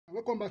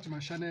Welcome back to my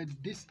channel.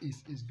 This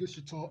is good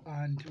tutor,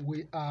 and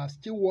we are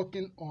still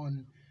working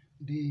on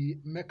the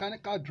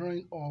mechanical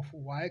drawing of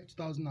WAEC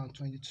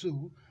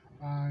 2022,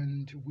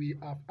 and we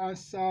have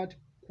answered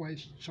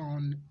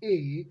question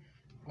A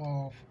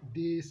of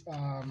this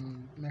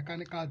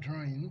mechanical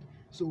drawing,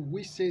 so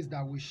which says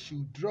that we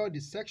should draw the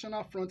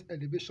sectional front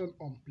elevation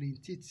on plane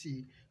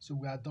TT. So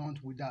we are done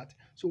with that.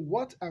 So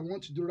what I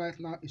want to do right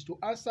now is to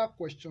answer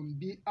question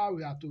B, how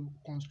we have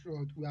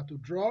to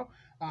draw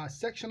a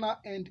sectional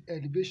end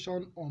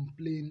elevation on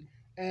plane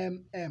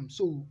MM.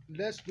 So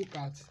let's look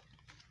at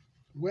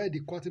where the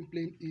cutting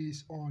plane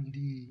is on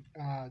the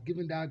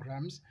given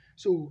diagrams.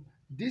 So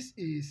this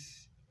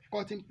is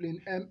cutting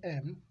plane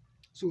MM,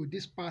 so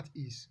this part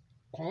is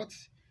cut,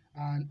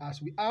 and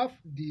as we have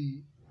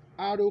the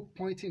arrow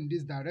pointing in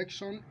this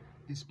direction,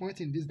 is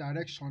pointing in this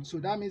direction, so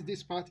that means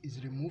this part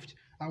is removed.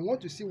 I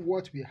want to see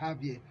what we have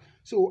here.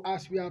 So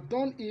as we have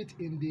done it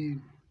in the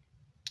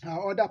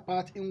other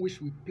part, in which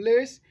we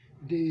place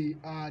the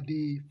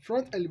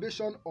front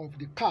elevation of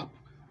the cap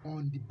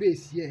on the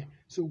base here,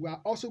 so we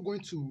are also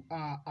going to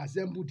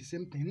assemble the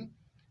same thing.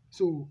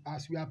 So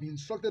as we have been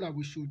instructed that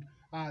we should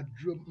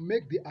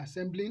make the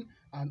assembling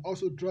and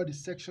also draw the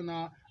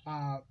sectional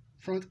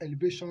front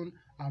elevation,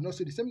 and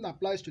also the same thing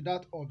applies to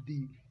that of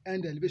the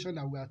end elevation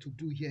that we are to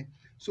do here.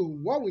 So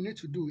what we need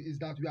to do is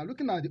that we are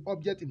looking at the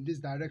object in this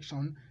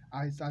direction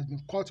as it has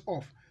been cut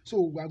off. So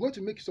we are going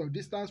to make some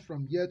distance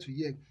from here to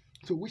here,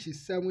 so which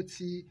is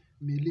 70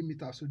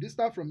 millimeters. So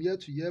distance from here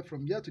to here,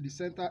 from here to the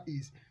center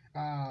is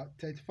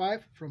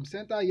 35, from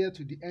center here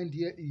to the end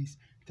here is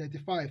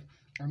 35,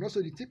 and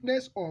also the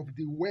thickness of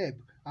the web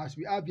as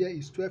we have here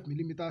is 12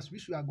 millimeters,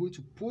 which we are going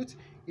to put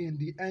in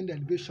the end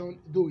elevation,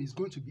 though it's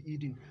going to be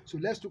hidden. So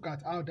let's look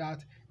at how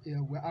that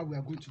how we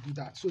are going to do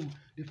that. So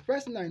the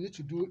first thing I need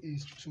to do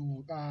is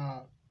to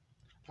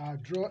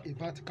draw a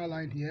vertical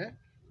line here.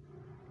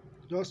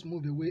 Just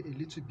move away a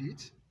little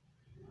bit,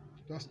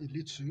 just a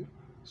little.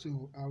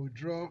 So I will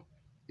draw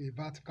a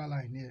vertical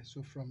line here.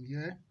 So from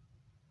here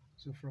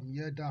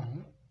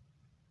down,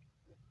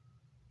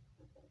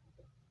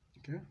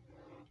 okay,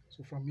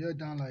 so from here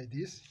down like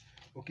this.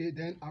 Okay,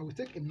 then I will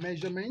take a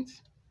measurement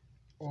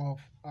of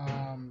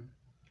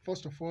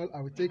first of all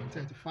I will take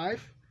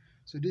 35.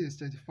 So this is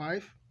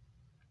 35,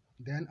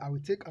 then I will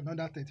take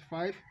another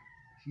 35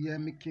 here,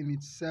 making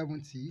it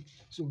 70.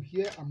 So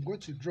here I'm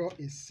going to draw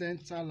a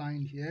center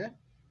line here.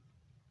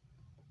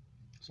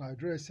 So I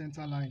draw a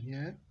center line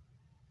here.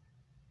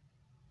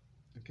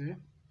 Okay,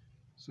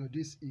 so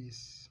this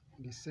is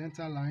the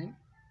center line.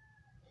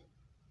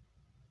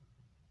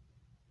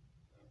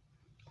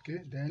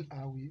 Okay, then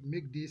I will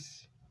make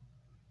this,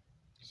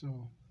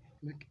 so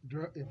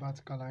draw a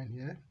vertical line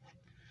here.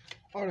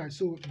 All right,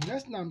 so the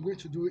next thing I'm going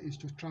to do is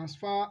to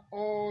transfer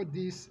all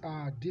these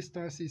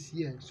distances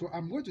here. So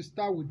I'm going to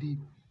start with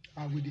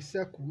the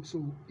circle.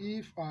 So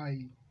if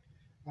I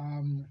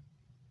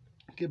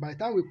okay, by the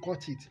time we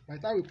cut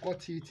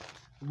it,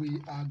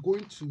 we are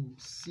going to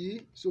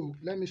see. So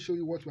let me show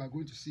you what we are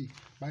going to see.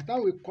 By the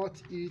time we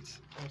cut it,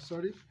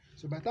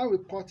 so by the time we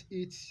cut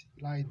it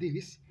like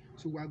this,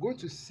 so we are going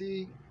to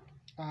see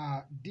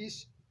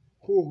this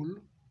hole,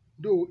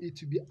 though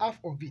it will be half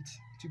of it.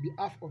 It will be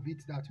half of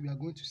it that we are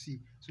going to see.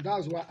 So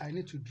that's why I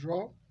need to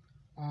draw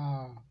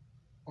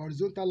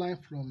horizontal line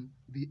from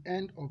the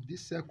end of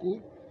this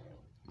circle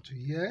to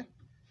here,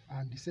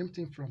 and the same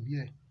thing from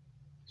here.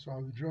 So I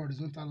will draw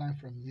horizontal line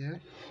from here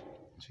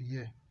to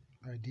here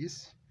like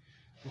this.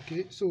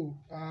 Okay, so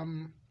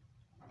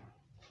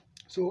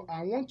so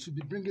I want to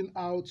be bringing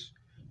out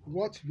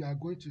what we are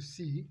going to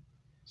see,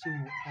 so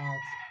at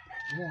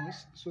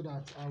once, so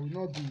that I will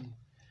not be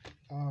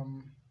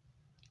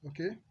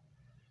okay.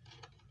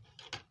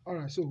 All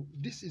right, so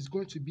this is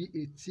going to be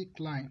a thick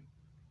line.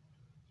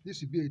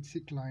 This will be a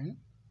thick line.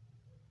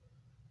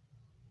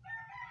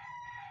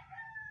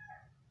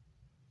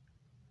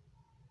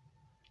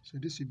 So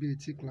this will be a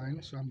thick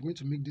line. So I'm going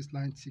to make this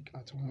line thick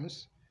at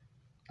once.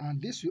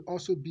 And this will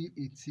also be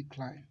a thick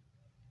line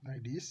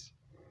like this.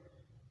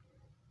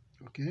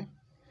 Okay,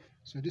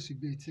 so this will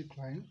be a thick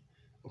line.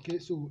 Okay,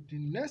 so the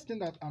next thing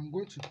that I'm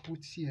going to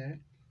put here,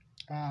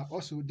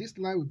 also this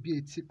line will be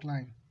a thick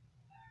line.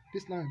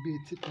 This line will be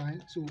a thick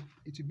line. So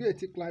it will be a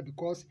thick line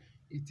because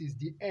it is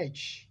the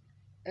edge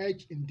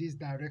in this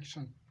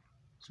direction.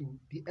 So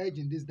the edge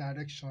in this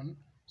direction,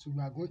 so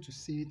we are going to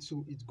see it.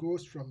 So it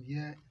goes from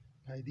here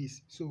like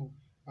this. So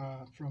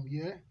from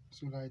here,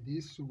 so like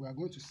this. So we are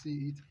going to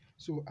see it.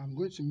 So I'm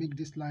going to make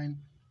this line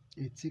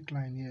a thick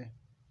line here.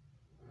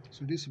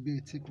 So this will be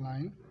a thick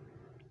line.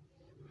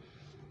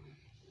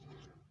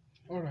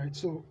 All right,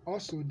 so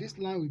also this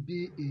line will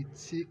be a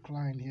thick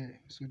line here.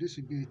 So this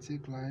will be a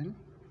thick line.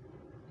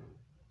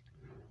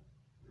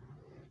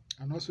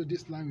 And also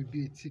this line will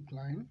be a thick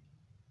line.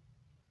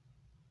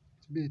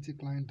 It will be a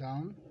thick line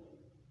down.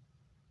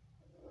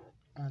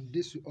 And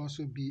this will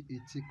also be a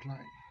thick line.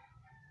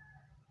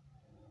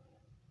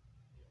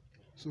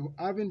 So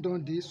having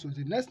done this, so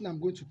the next thing I'm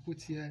going to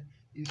put here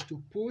is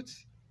to put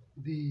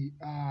the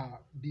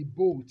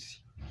bolt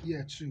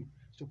here too.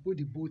 to put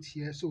the bolt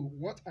here. So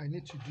what I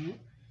need to do,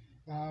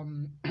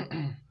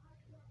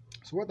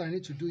 so what I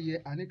need to do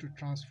here, I need to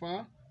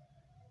transfer.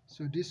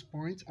 So this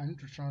point, I need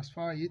to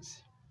transfer it.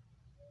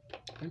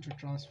 I need to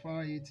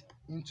transfer it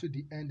into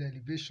the end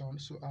elevation.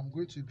 So I'm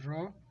going to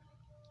draw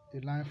a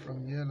line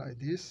from here like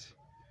this,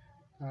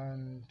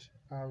 and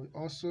I will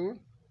also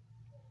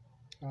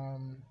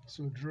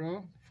so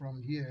draw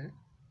from here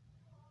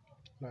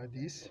like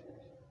this.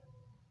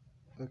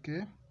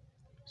 Okay,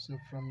 so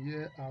from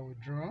here I will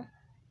draw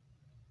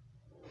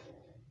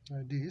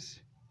like this,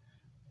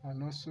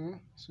 and also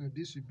so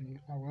this will be,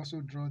 I will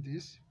also draw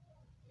this.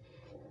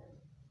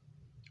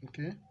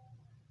 Okay,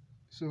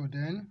 so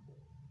then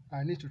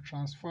I need to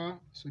transfer,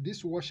 so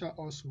this washer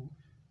also,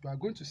 you are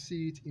going to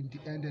see it in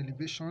the end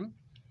elevation,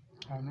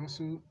 and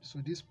also so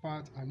this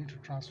part I need to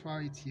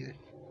transfer it here.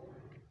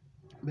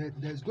 But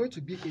there's going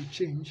to be a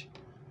change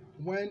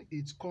when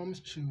it comes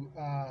to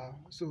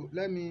so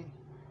let me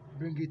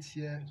bring it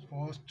here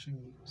for us to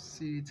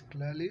see it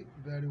clearly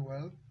very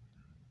well.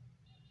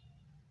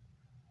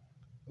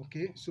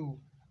 Okay, so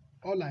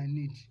all I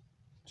need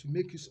to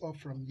make use of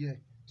from here,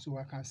 so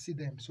I can see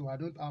them, so I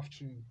don't have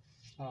to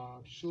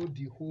show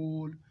the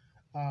whole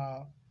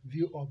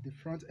view of the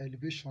front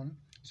elevation.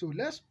 So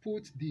let's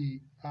put the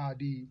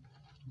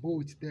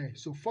bolt there.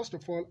 So first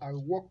of all, I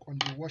will work on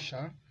the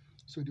washer.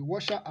 So the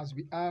washer, as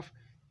we have,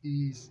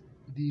 is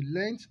the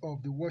length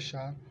of the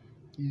washer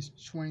is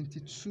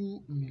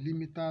 22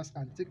 millimeters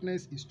and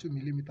thickness is 2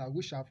 millimeters,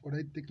 which I've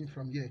already taken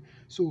from here.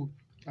 So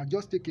I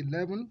just take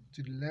 11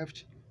 to the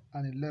left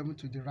and 11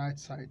 to the right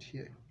side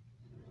here.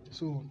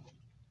 So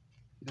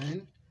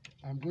then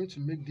I'm going to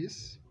make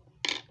this,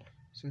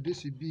 so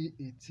this will be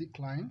a thick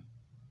line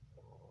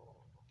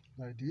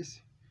like this,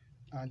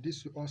 and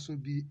this will also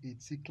be a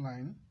thick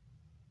line.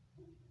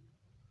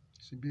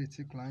 This will be a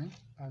thick line,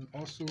 and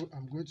also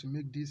I'm going to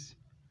make this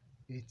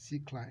a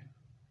thick line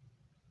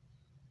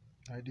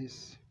like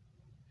this.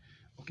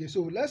 Okay,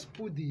 so let's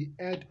put the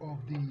head of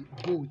the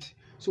bolt.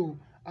 So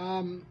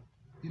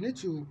you need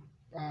to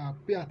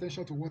pay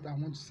attention to what I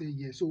want to say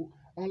here. So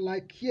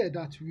unlike here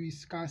that we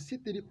can see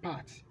 3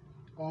 parts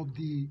of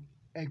the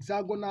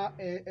hexagonal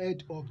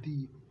head of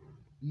the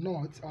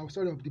knot, of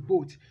the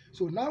bolt.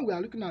 So now we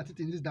are looking at it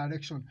in this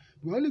direction.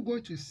 We're only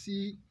going to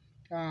see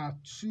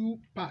 2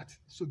 parts.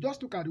 So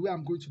just look at the way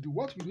I'm going to do.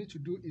 What we need to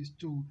do is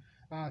to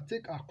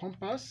take our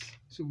compass.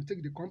 So we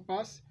take the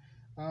compass.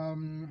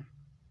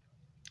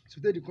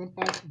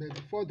 But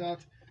before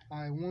that,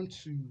 I want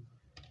to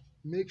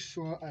make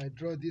sure I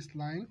draw this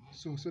line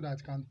so that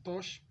it can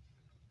touch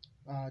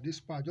this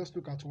part. Just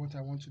look at what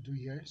I want to do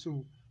here.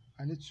 So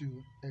I need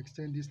to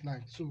extend this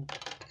line. So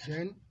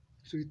then,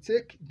 so you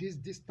take this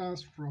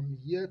distance from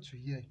here to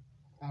here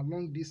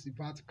along this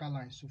vertical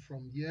line. So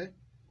from here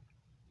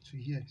to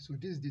here. So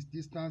this is this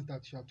distance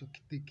that you have to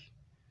take.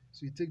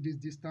 So you take this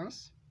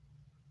distance.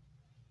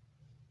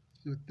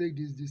 So take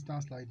this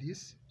distance like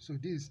this. So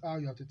this is how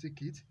you have to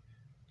take it.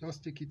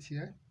 Just take it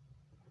here.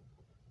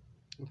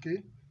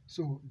 Okay.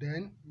 So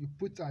then you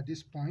put at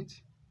this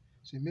point.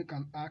 So you make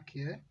an arc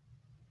here,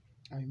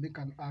 and you make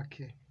an arc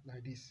here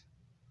like this.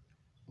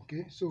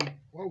 Okay. So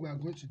what we are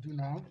going to do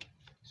now,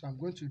 so I'm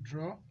going to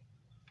draw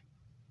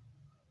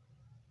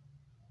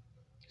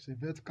a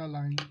vertical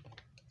line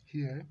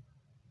here.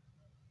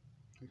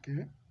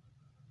 Okay.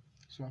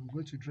 So I'm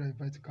going to draw a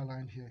vertical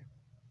line here.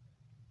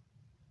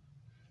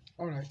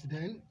 All right.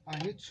 Then I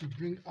need to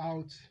bring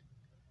out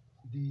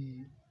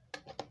the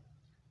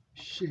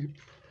shape.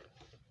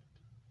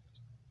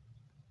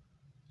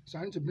 So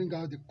I need to bring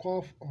out the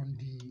curve on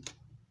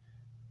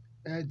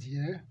the head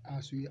here,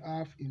 as we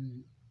have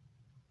in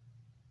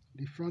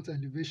the front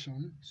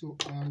elevation. So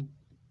I'm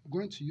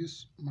going to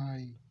use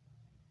my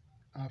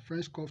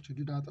French curve to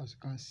do that, as you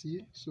can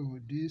see. So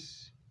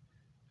this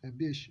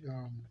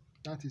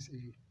that is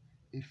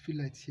a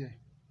fillet here.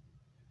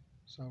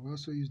 So I will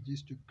also use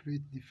this to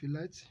create the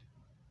fillet.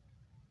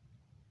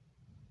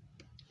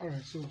 All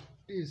right, so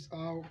this is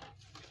how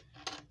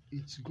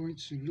it's going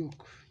to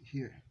look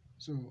here.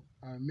 So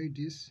I made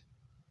this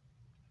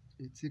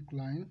a thick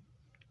line.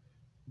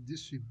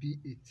 This will be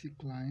a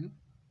thick line.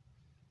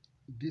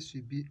 This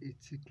will be a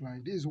thick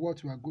line. This is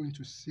what we are going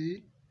to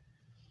see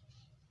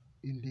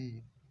in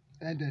the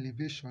end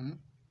elevation.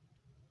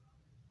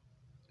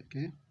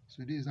 Okay,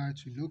 so this is how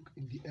it will look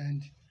in the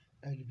end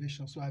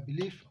elevation. So I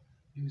believe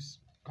you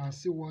can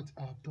see what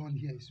I've done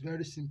here. It's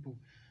very simple.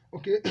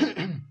 Okay.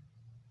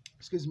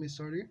 Excuse me,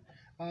 sorry.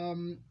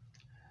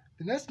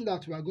 The next thing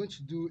that we are going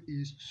to do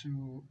is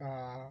to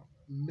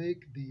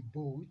make the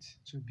bolt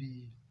to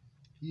be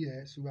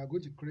here. So we are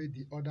going to create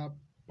the other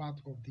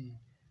part of the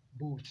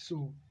bolt.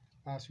 So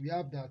as we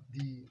have that,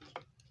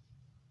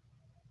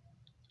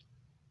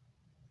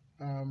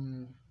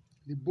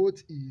 the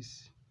bolt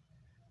is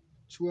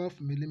 12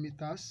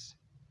 millimeters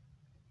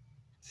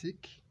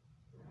thick.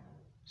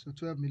 So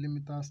 12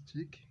 millimeters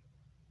thick.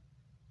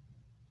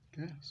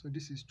 Okay, so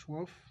this is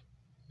 12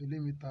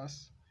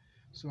 millimeters.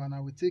 So, and I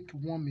will take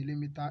 1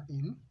 millimeter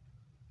in,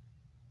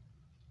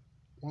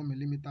 1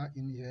 millimeter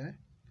in here,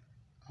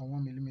 and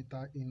 1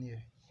 millimeter in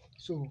here.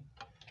 So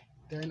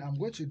Then I'm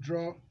going to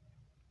draw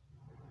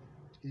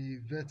a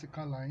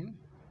vertical line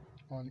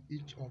on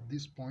each of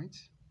these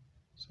points.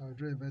 So I'll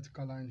draw a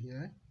vertical line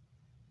here.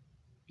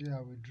 Here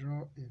I will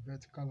draw a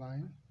vertical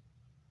line.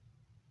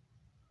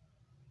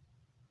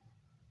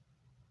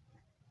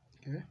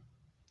 Okay.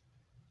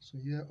 So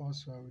here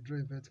also I will draw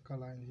a vertical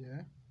line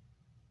here.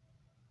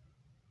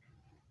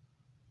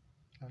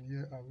 And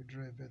here I will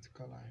draw a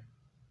vertical line.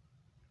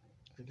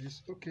 Like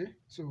this. Okay.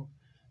 So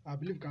I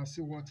believe you can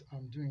see what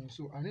I'm doing.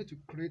 So I need to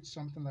create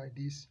something like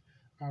this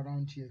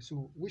around here.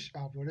 So which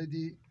I've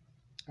already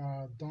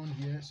done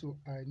here. So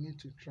I need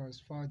to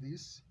transfer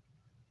this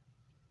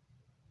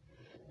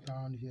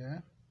down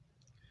here.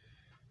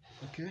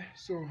 Okay.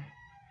 So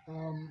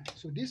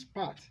so this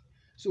part,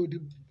 so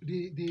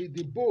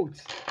the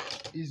bolt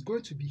is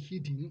going to be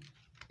hidden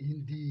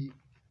in the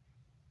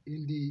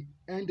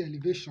end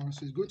elevation.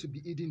 So it's going to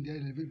be hidden in the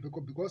end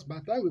elevation because by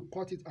the time we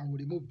cut it and we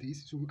remove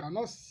this, so we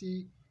cannot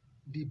see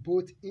the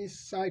bolt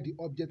inside the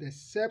object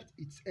except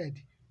its head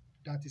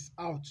that is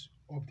out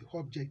of the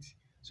object.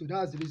 So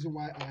that's the reason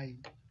why I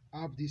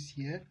have this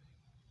here.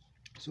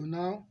 So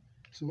now,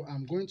 so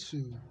I'm going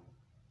to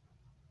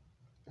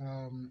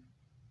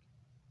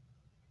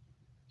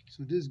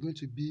so this is going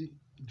to be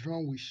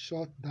drawn with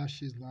short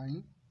dashes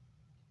line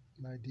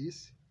like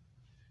this,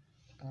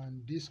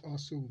 and this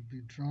also will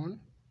be drawn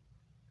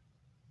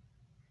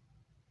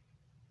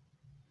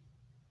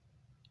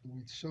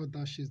with short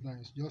dashes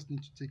lines. You just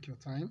need to take your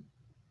time.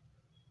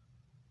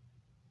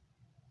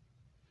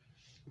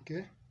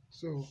 Okay,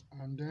 so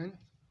and then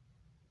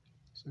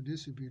so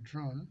this will be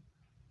drawn.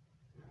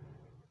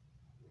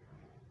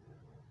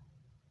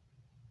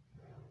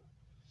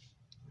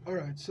 All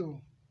right,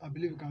 so I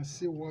believe you can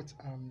see what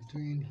I'm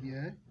doing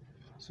here.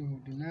 So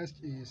the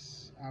next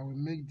is I will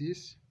make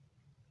this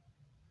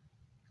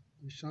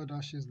with short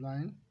dashes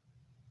line,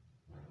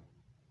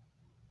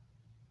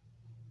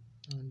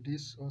 and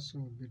this also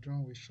will be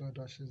drawn with short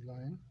dashes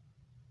line.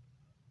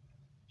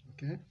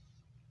 Okay,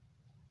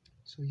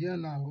 so here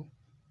now,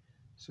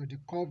 so the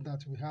curve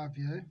that we have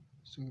here,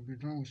 so will be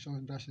drawn with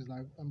short dashes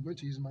line. I'm going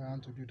to use my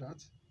hand to do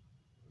that.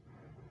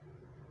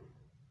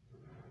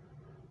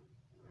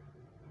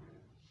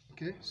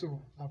 Okay, so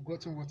I've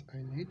gotten what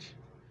I need.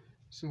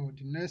 So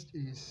the next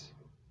is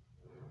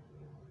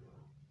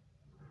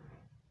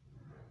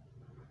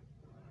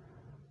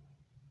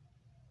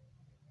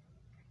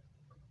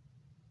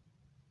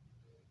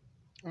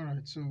all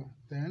right, so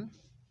then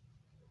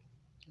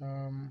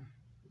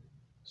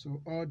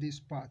so all these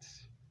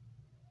parts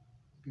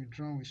be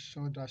drawn with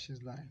short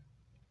dashes line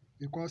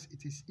because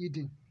it is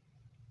hidden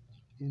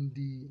in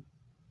the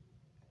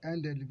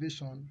end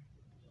elevation.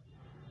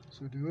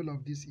 So the whole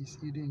of this is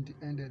hidden in the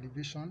end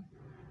elevation.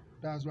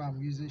 That's why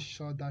I'm using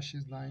short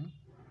dashes line.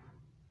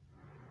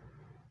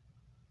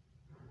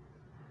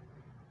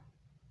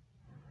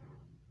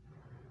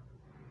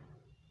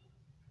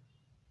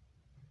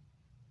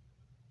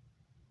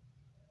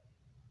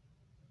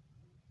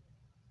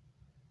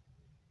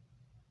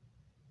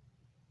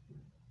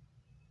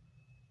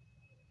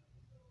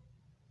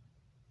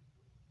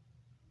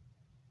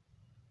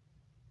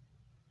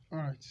 All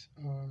right.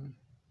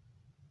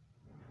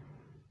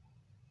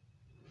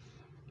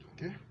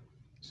 Okay.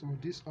 So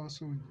this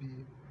also will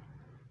be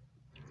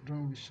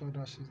drawn with short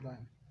dashes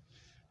line.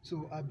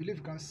 So I believe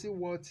you can see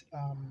what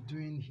I'm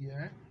doing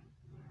here.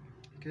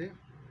 Okay.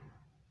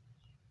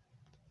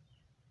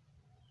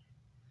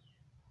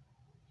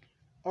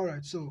 All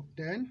right. So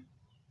then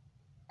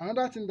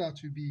another thing that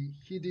will be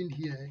hidden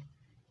here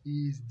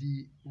is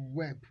the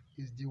web.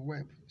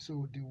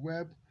 So the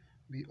web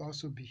will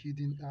also be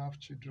hidden. I have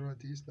to draw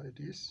this like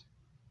this.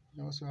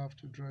 You also have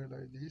to draw it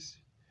like this.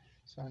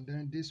 So and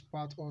then this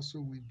part also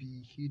will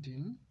be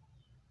hidden.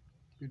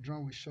 Be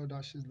drawn with short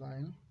dashes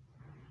line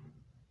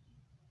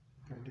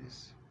like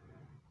this.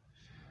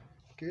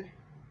 Okay.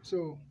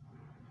 So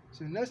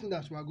the next thing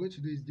that we are going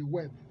to do is the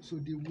web. So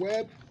the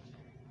web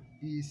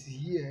is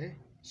here.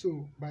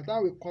 So by the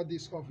time we cut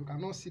this off, we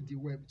cannot see the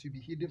web to be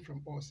hidden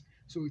from us.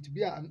 So it will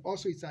be and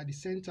also it's at the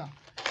center.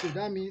 So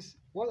that means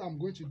what I'm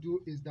going to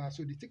do is that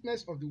so the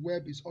thickness of the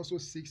web is also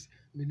 6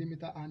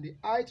 millimeter, and the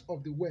height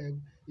of the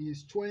web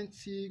is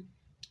 20.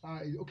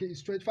 Okay,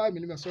 it's 25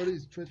 millimeters. Sorry,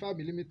 it's 25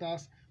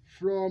 millimeters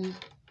from.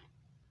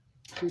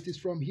 So it is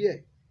from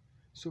here.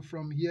 So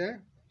from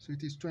here. So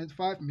it is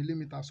 25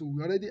 millimeters. So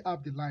we already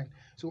have the line.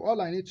 So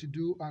all I need to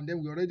do, and then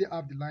we already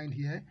have the line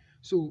here.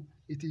 So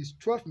it is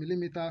 12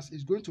 millimeters.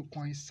 It's going to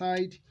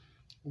coincide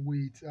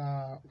with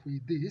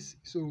this.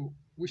 So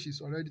which is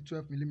already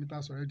 12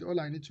 millimeters already. All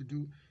I need to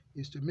do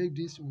is to make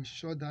this with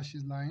short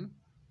dashes line.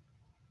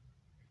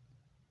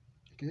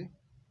 Okay.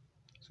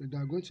 So they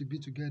are going to be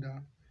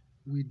together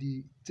with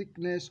the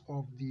thickness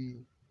of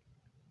the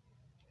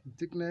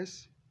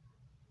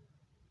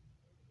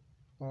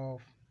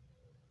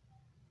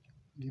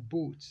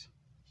bolt.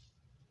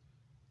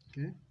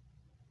 Okay.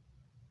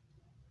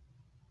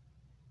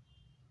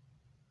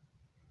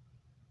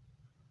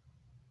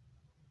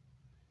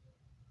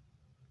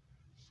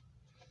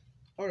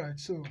 All right,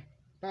 so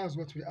that's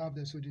what we have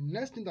there. So the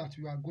next thing that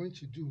we are going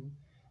to do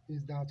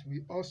is that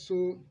we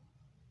also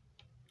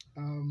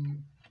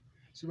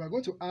so we are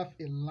going to have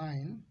a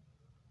line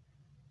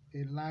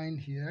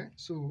here.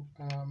 So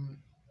I'm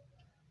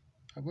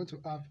going to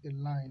have a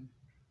line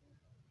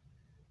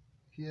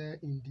here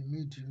in the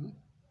middle.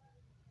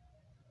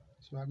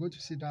 So I'm going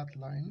to see that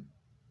line.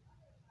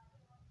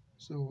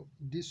 So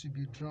this will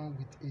be drawn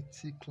with a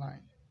thick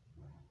line.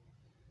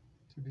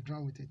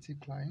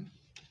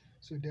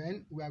 So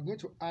then we are going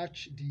to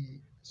arch the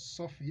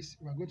surface.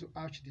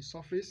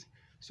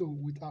 So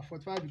with our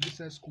 45 degrees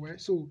set square.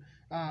 So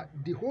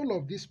the whole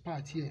of this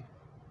part here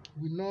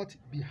will not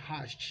be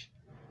hashed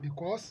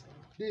because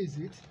there is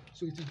it.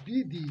 So it will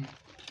be the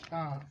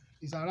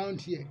is around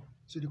here.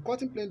 So the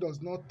cutting plane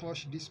does not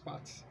touch this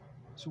part.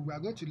 So we are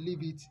going to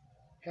leave it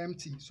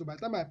empty. So by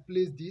the time I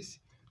place this,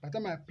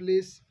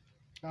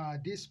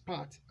 this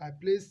part,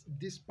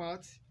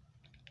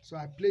 so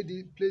I place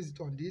it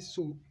on this.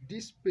 So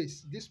this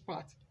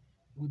part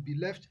will be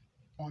left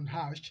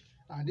unhashed,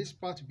 and this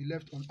part will be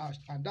left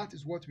unhashed, and that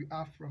is what we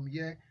have from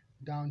here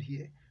down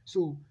here.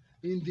 So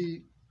in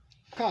the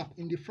cap,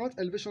 in the front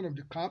elevation of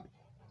the cap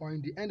or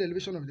in the end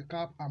elevation of the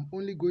cap, I'm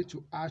only going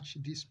to arch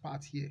this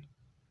part here.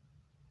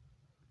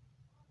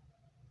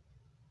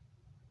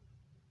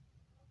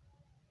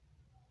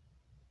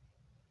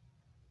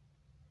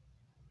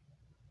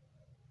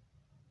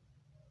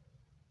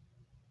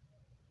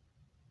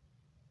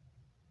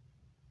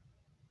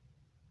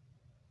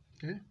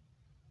 Okay,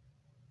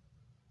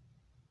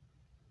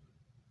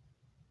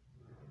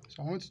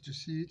 so I want you to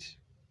see it.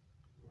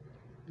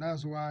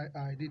 That's why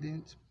I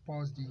didn't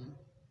pause the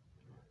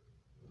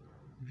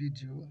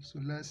video. So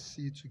let's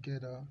see it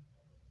together.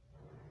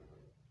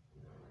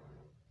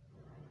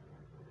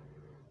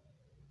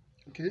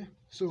 Okay,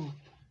 so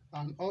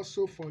and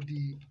also for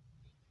the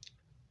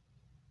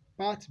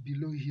part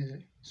below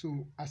here,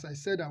 so as I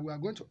said that we are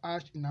going to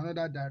arch in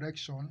another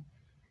direction.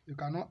 You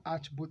cannot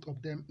arch both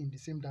of them in the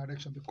same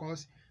direction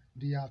because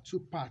they are two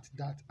parts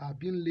that are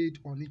being laid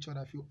on each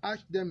other. If you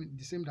arch them in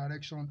the same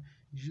direction,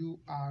 you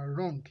are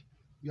wrong.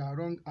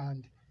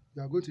 And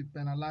you are going to be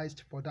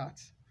penalized for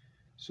that.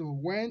 So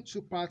when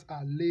two parts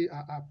are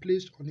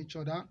placed on each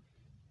other,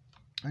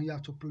 and you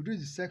have to produce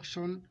the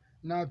sectional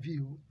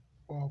view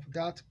of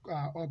that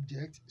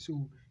object,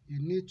 so you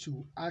need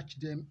to arch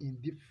them in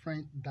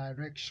different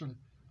direction.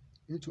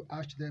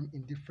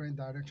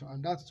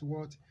 And that's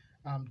what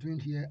I'm doing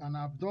here, and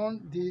I've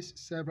done this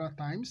several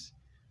times.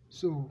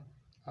 So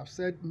I've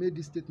made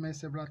this statement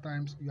several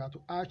times. You have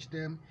to arch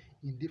them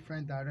in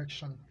different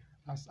direction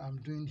as I'm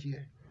doing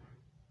here.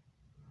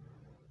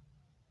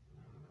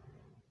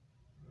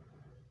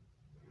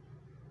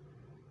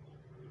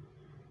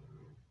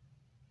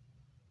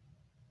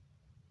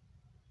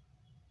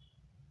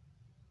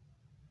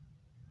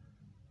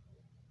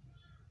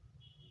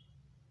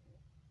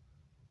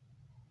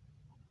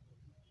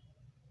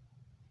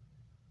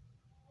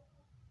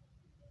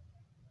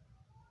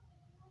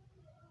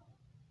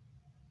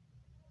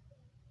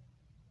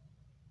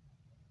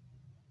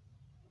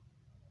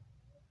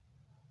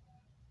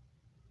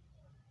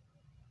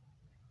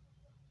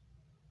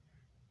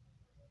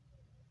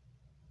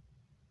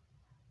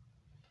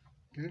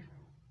 Okay,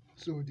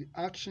 so the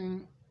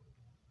arching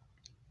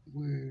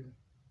will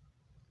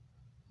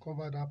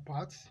cover that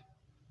part.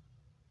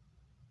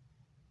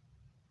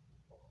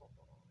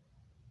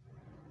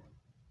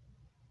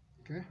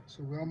 Okay,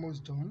 so we're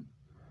almost done.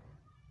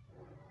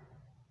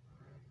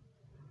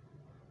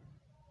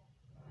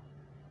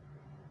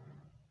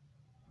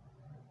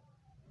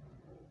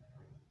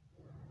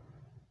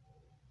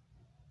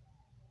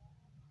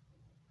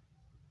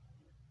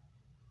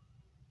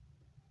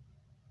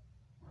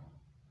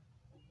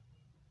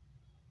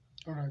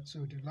 All right, so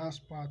the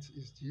last part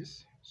is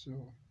this. So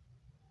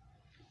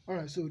all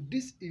right, so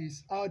this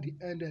is how the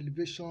end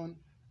elevation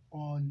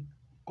on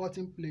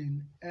cutting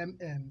plane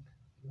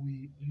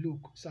will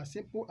look. So as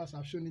simple as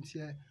I've shown it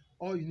here.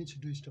 All you need to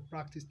do is to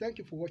practice. Thank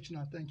you for watching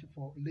and thank you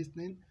for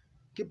listening.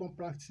 Keep on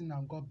practicing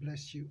and God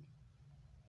bless you.